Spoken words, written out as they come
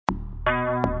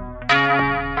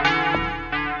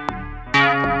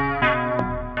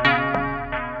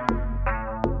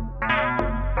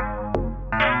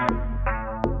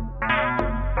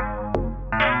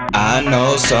I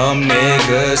know some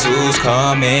niggas who's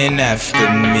coming after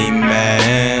me,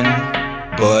 man.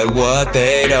 But what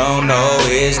they don't know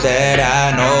is that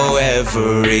I know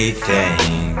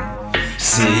everything.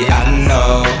 See, I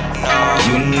know,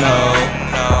 you know,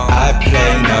 I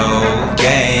play no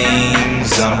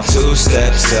games. I'm 2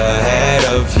 steps ahead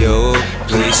of you.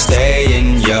 Please stay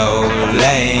in your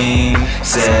lane.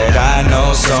 Said I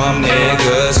know some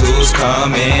niggas who's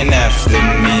coming after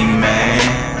me,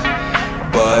 man.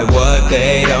 But what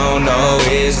they don't know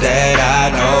is that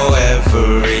I know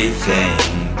everything.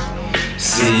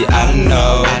 See, I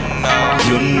know,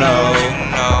 you know,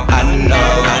 I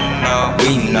know,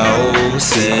 we know.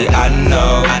 See, I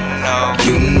know,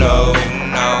 you know,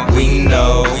 we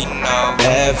know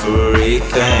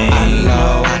everything. I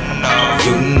know,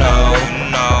 you know,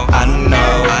 I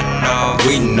know,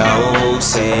 we know.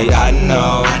 See, I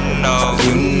know,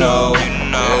 you know,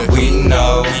 we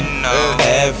know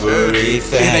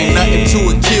everything. It ain't nothing to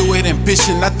a kill with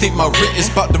ambition. I think my written's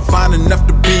about divine enough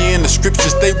to be in the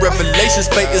scriptures. They revelations,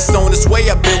 fate is on its way.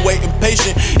 I've been waiting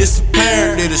patient. It's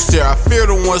apparent that it's there. I fear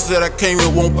the ones that I came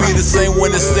with won't be the same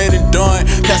when it's said and done.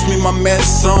 Pass me my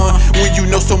medicine. When you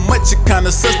know so much, it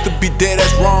kinda sucks to be dead,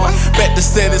 that's wrong. Back to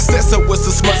setting sets up with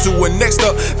some smuts who are next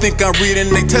up. Think I'm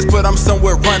reading they text, but I'm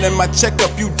somewhere running my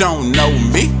checkup. You don't know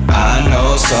me. I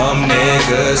know some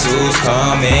niggas who's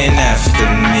coming after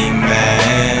me,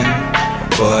 man.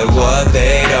 But what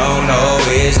they don't know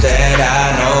is that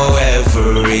I know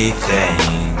everything.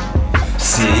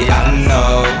 See, I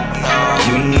know,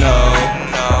 you know,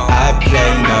 I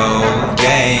play no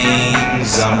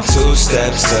games. I'm 2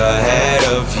 steps ahead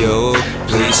of you.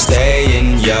 Please stay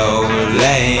in your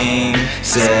lane.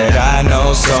 Said I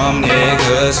know some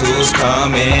niggas who's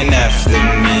coming after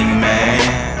me, man.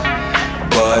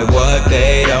 But what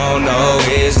they don't know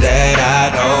is that I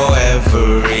know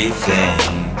everything.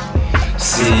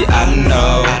 See, I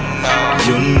know,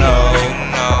 you know,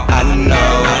 I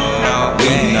know,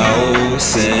 we know.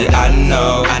 See, I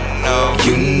know,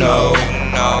 you know,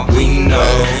 we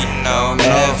know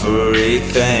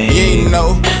everything. You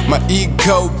know, my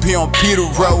ego be on Peter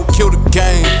Road, kill the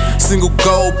game. Single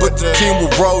goal, but the team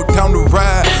will roll down the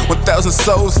ride. 1,000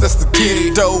 souls, that's the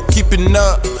kid though. Keeping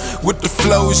up with the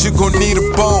flows, you gon' need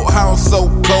a boat. House so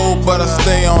cold, but I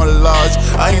stay on large.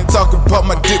 I ain't talking about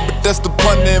my dick, but that's the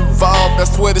pun involved. I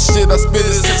swear the shit I spit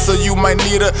is sick, so you might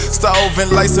need a stove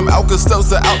and light some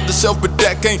Alka-Seltzer out the shelf, but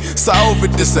that can't solve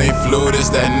it. This ain't fluid, it's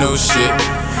that new shit.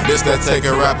 This that take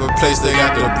a rapper place, they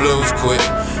got the blues quit.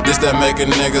 This that make a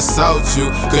nigga salt you,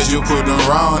 cause you proved him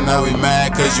wrong. Now he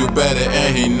mad cause you better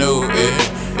and he knew it.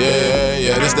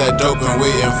 Yeah, this that dope and we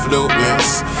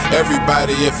influence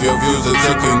everybody if your views are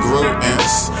too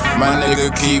congruence. My nigga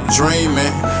keep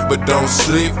dreaming, but don't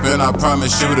sleep, and I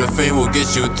promise you the fame will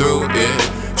get you through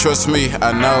it. Trust me,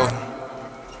 I know.